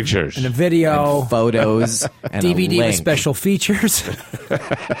 and pictures, and a video, and photos, and DVD a link. with special features,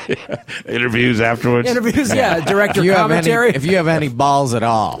 interviews afterwards. Director commentary. If you have any balls at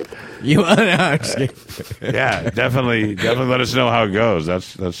all, you yeah, definitely let us know how it goes.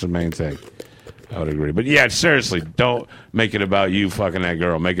 That's the main thing. I would agree. But yeah, seriously, don't make it about you fucking that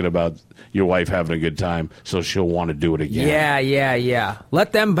girl. Make it about your wife having a good time so she'll want to do it again. Yeah.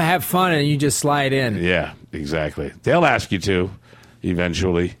 Let them have fun and you just slide in. Yeah, exactly. They'll ask you to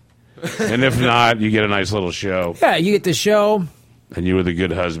eventually. And if not, you get a nice little show. Yeah, you get the show. And you were the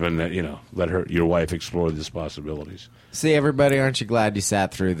good husband that, let your wife explore these possibilities. See, everybody, aren't you glad you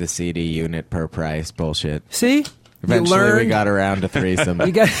sat through the CD unit per price bullshit? See? Eventually, we got around to threesome. We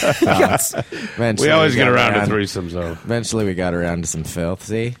always get around to threesomes, though. Eventually, we got around to some filth.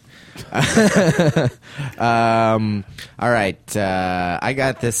 See? All right. I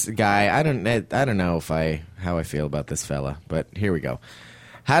got this guy. I don't know how I feel about this fella, but here we go.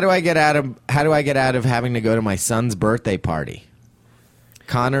 How do I get out of having to go to my son's birthday party?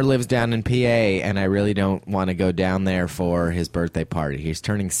 Connor lives down in PA, and I really don't want to go down there for his birthday party. He's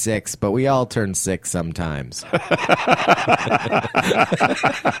turning 6, but we all turn 6 sometimes. I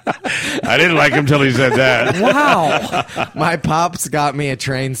didn't like him till he said that. Wow. My pops got me a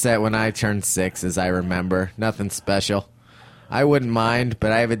train set when I turned 6, as I remember. Nothing special. I wouldn't mind,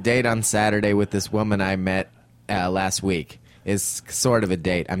 but I have a date on Saturday with this woman I met last week. Is sort of a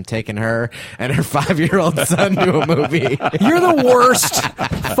date. I'm taking her and her 5-year-old son to a movie. You're the worst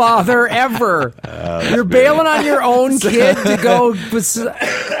father ever. You're bailing on your own kid to go.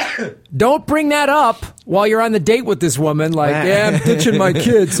 Don't bring that up while you're on the date with this woman. Like, I'm ditching my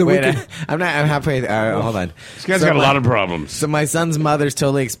kid so we can. I'm halfway. Hold on. This guy's got a lot of problems. So my son's mother's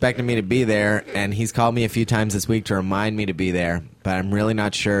totally expecting me to be there, and he's called me a few times this week to remind me to be there. But I'm really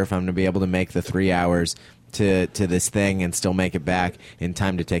not sure if I'm going to be able to make the 3 hours to this thing and still make it back in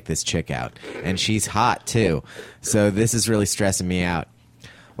time to take this chick out. And she's hot, too. So this is really stressing me out.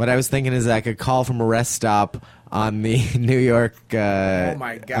 What I was thinking is I could call from a rest stop on the New York, on the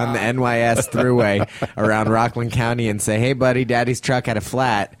NYS thruway around Rockland County and say, hey, buddy, Daddy's truck had a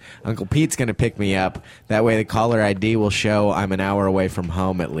flat. Uncle Pete's going to pick me up. That way the caller ID will show I'm an hour away from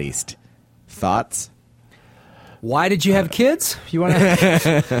home at least. Thoughts? Why did you have kids? You want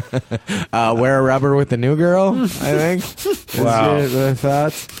to wear a rubber with the new girl, I think. Wow. The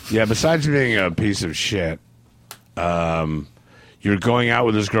thoughts? Yeah, besides being a piece of shit, you're going out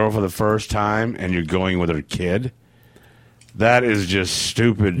with this girl for the first time and you're going with her kid. That is just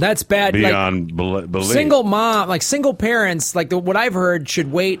stupid. That's bad. Beyond belief. Single mom, single parents, what I've heard,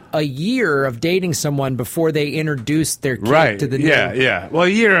 should wait a year of dating someone before they introduce their kid to the new. Yeah. Well, a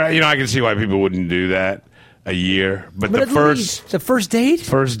year, I can see why people wouldn't do that. A year, but the first date,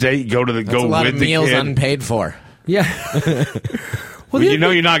 go with the kid. A lot of meals unpaid for. Yeah. Well,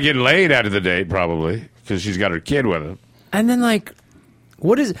 you're not getting laid out of the date probably because she's got her kid with her. And then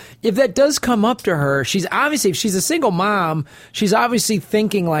what is if that does come up to her? She's obviously, if she's a single mom, she's obviously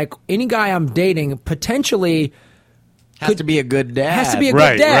thinking any guy I'm dating potentially. Has to be a good dad. Has to be a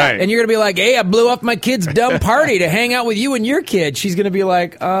good dad. Right. And you're going to be like, hey, I blew up my kid's dumb party to hang out with you and your kid. She's going to be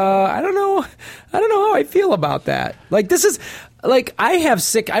like, I don't know how I feel about that. This is, I have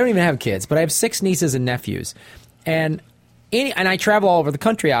I don't even have kids, but I have 6 nieces and nephews. And I travel all over the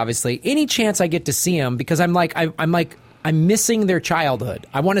country, obviously. Any chance I get to see them, because I'm missing their childhood.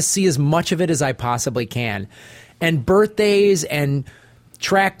 I want to see as much of it as I possibly can. And birthdays and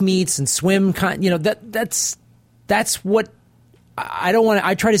track meets and swim, that's what I don't want to.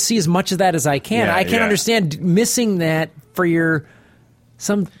 I try to see as much of that as I can. I can't understand missing that for Yeah,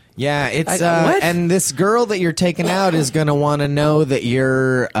 it's and this girl that you're taking out is going to want to know that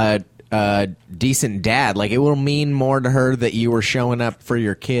you're a decent dad. It will mean more to her that you were showing up for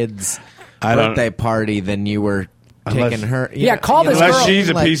your kid's birthday party than you were taking her. Call this girl. Unless she's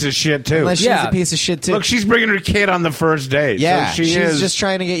a piece of shit too. Unless she's a piece of shit too. Look, she's bringing her kid on the first date. Yeah, so she's just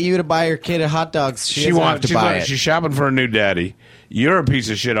trying to get you to buy her kid a hot dogs. She wants to buy it. She's shopping for a new daddy. You're a piece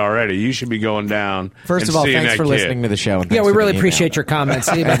of shit already. You should be going down. First of all, thanks for listening to the show. And we really appreciate your comments.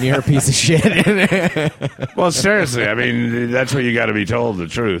 And you're a piece of shit. Well, seriously, that's what you got to be told, the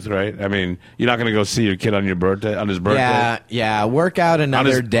truth, right? You're not going to go see your kid on his birthday. Yeah. Work out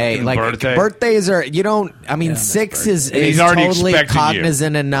another day. Birthday? Birthdays are 6 is totally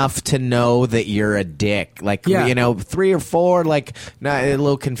cognizant enough to know that you're a dick. 3 or 4, not a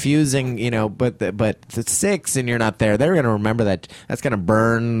little confusing. But it's 6 and you're not there. They're going to remember that. gonna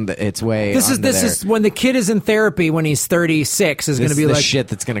burn its way. This is when the kid is in therapy when he's 36 is going to be the like shit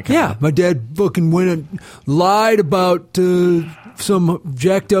that's gonna come. Yeah, up. my dad fucking went and lied about some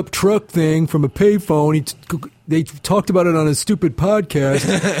jacked up truck thing from a payphone. They talked about it on a stupid podcast,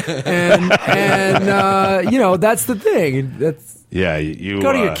 and that's the thing. That's Yeah, you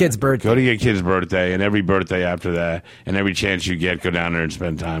go to your kid's birthday. Go to your kid's birthday, and every birthday after that, and every chance you get, go down there and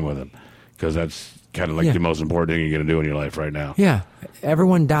spend time with him, because that's kind of like the most important thing you're going to do in your life right now. Yeah,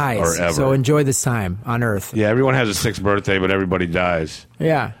 everyone dies, Or ever. so enjoy this time on Earth. Yeah, everyone has a 6th birthday, but everybody dies.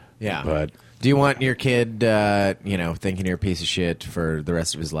 Yeah. But do you want your kid, thinking you're a piece of shit for the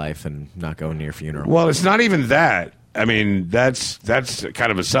rest of his life and not going to your funeral? well, it's not even that. I mean, that's kind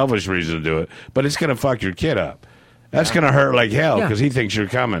of a selfish reason to do it, but it's going to fuck your kid up. That's going to hurt like hell because he thinks you're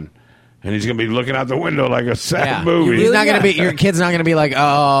coming. And he's going to be looking out the window like a sad movie. He's not going to be. Your kid's not going to be like,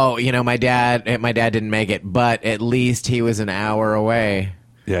 oh, my dad didn't make it, but at least he was an hour away.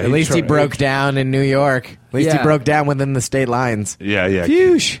 Yeah, at least he broke down in New York. At least he broke down within the state lines. Yeah.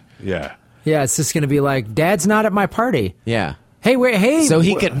 Phew. Yeah. Yeah, it's just going to be like, Dad's not at my party. Yeah. Hey, wait, hey. So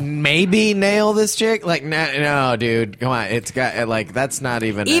he could maybe nail this chick? Like, no, dude, come on. It's got, that's not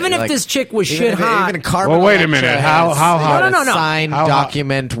even... Even if this chick was shit hot... Even Carmen Well, wait a Electra minute. has How hot? a signed How hot?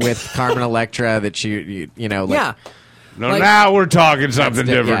 document with Carmen Electra that yeah. No, now we're talking something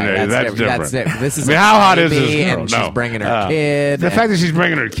different. Yeah, That's different. This is how hot is this girl? and she's bringing her kid. The fact that she's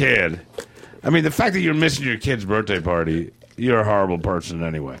bringing her kid. I mean, the fact that you're missing your kid's birthday party, you're a horrible person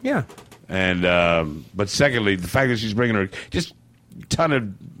anyway. Yeah. And but secondly, the fact that she's bringing her just ton of.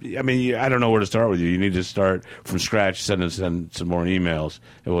 I mean, I don't know where to start with you. You need to start from scratch, send some more emails,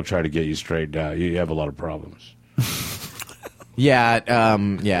 and we'll try to get you straightened out. You have a lot of problems.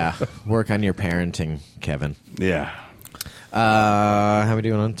 Yeah. Work on your parenting, Kevin. Yeah. How are we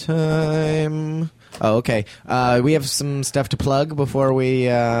doing on time? Oh, okay. We have some stuff to plug before we.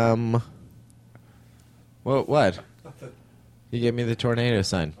 What? You gave me the tornado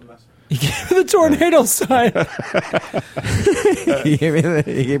sign. You gave me the tornado sign. He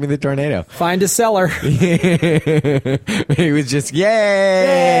gave me the tornado. Find a seller. He was just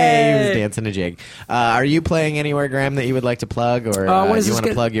yay! He was dancing a jig. Are you playing anywhere, Graham, that you would like to plug, or you want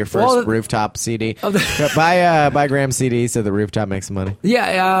to plug your first rooftop CD? Buy Graham's CD so the rooftop makes some money.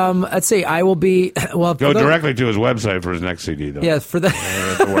 Yeah. Let's see. I will be. Well, go directly to his website for his next CD, though. Yeah. For that. You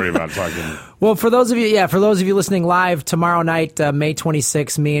don't have to worry about fucking. Well, for those of you listening live tomorrow night, May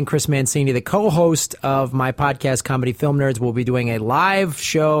 26th, me and Chris Mancini, the co-host of my podcast, Comedy Film Nerds, will be doing a live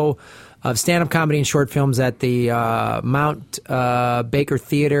show of stand-up comedy and short films at the Mount Baker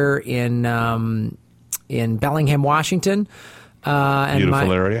Theater in Bellingham, Washington.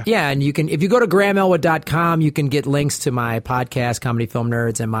 Beautiful area. Yeah, and you can, if you go to GrahamElwood.com, you can get links to my podcast, Comedy Film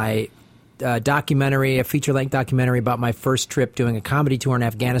Nerds, and my documentary, a feature-length documentary about my first trip doing a comedy tour in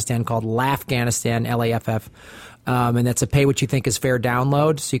Afghanistan called Laffghanistan, Laff. And that's a pay-what-you-think-is fair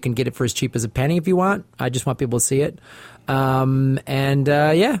download, so you can get it for as cheap as a penny if you want. I just want people to see it. All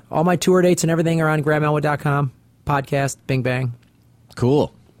my tour dates and everything are on GrahamElwood.com. Podcast, Bing Bang.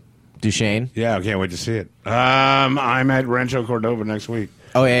 Cool. Duchesne? Yeah, I can't wait to see it. I'm at Rancho Cordova next week.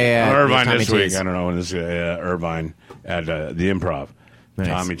 Oh, yeah. Irvine this week. I don't know when this Irvine at the Improv. Nice.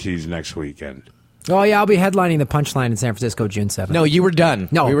 Tommy T's next weekend. Oh, yeah, I'll be headlining the Punchline in San Francisco June 7th. No, you were done.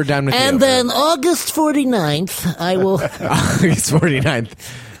 No. We were done with you. And then August 49th, I will... August 49th.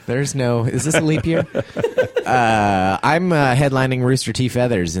 There's no... Is this a leap year? I'm headlining Rooster T.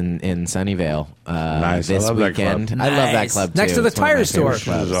 Feathers in Sunnyvale nice. this I love weekend. That club. I love that club, too. Next to the It's one of tire my store. favorite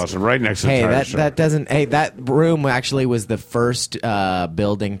clubs. This is awesome. Right next to the tire store. That room actually was the first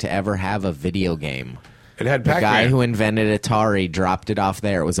building to ever have a video game. It had The Pac-Man. guy who invented Atari dropped it off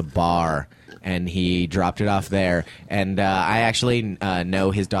there. It was a bar, and he dropped it off there. And I actually know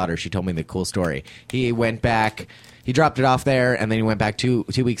his daughter. She told me the cool story. He went back. He dropped it off there, and then he went back two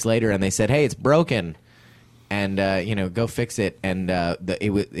weeks later, and they said, "Hey, it's broken." And go fix it. And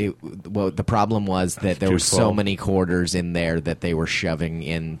the problem was that there were so many quarters in there that they were shoving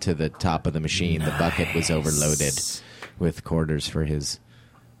into the top of the machine. The bucket was overloaded with quarters for his.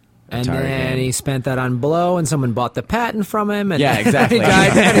 And Atari then game. he spent that on blow, and someone bought the patent from him. And Yeah, exactly. he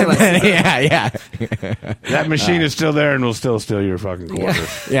died penniless. Yeah. That machine is still there and will still steal your fucking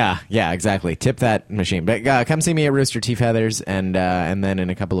quarters. Yeah, exactly. Tip that machine. But come see me at Rooster T. Feathers, and then in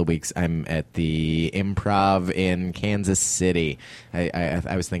a couple of weeks, I'm at the Improv in Kansas City.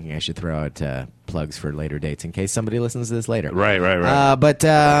 I was thinking I should throw out plugs for later dates in case somebody listens to this later. Right. But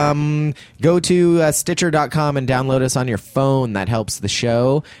go to Stitcher.com and download us on your phone. That helps the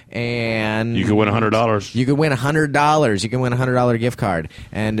show. And you can win $100. You can win $100. You can win a $100 gift card.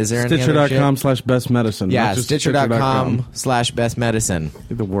 And is there any other shit? Stitcher.com/bestmedicine. Yeah, Stitcher.com/bestmedicine.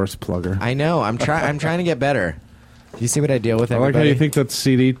 You're the worst plugger. I know. I'm trying to get better. Do you see what I deal with, I everybody? like how you think that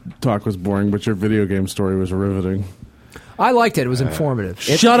CD talk was boring, but your video game story was riveting. I liked it. It was informative.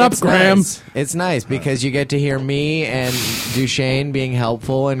 Shut up, Graham. Nice. It's nice because you get to hear me and Duchesne being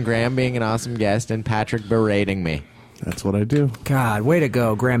helpful and Graham being an awesome guest and Patrick berating me. That's what I do. God, way to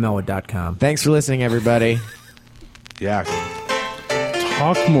go. GrahamElwood.com. Thanks for listening, everybody. Yeah.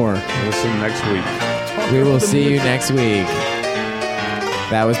 Talk more. Listen next week. We will see you next week.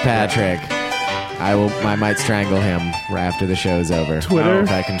 That was Patrick. I might strangle him right after the show's over. Twitter, if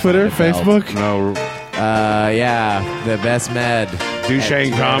I can Twitter, find a belt. Facebook. No. Yeah, the best med.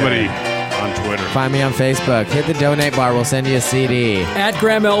 Duchesne Comedy on Twitter. Find me on Facebook. Hit the donate bar. We'll send you a CD. At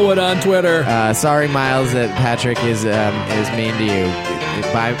Graham Elwood on Twitter. Sorry, Miles, that Patrick is mean to you.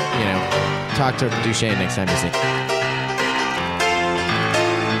 Talk to Duchesne next time you see.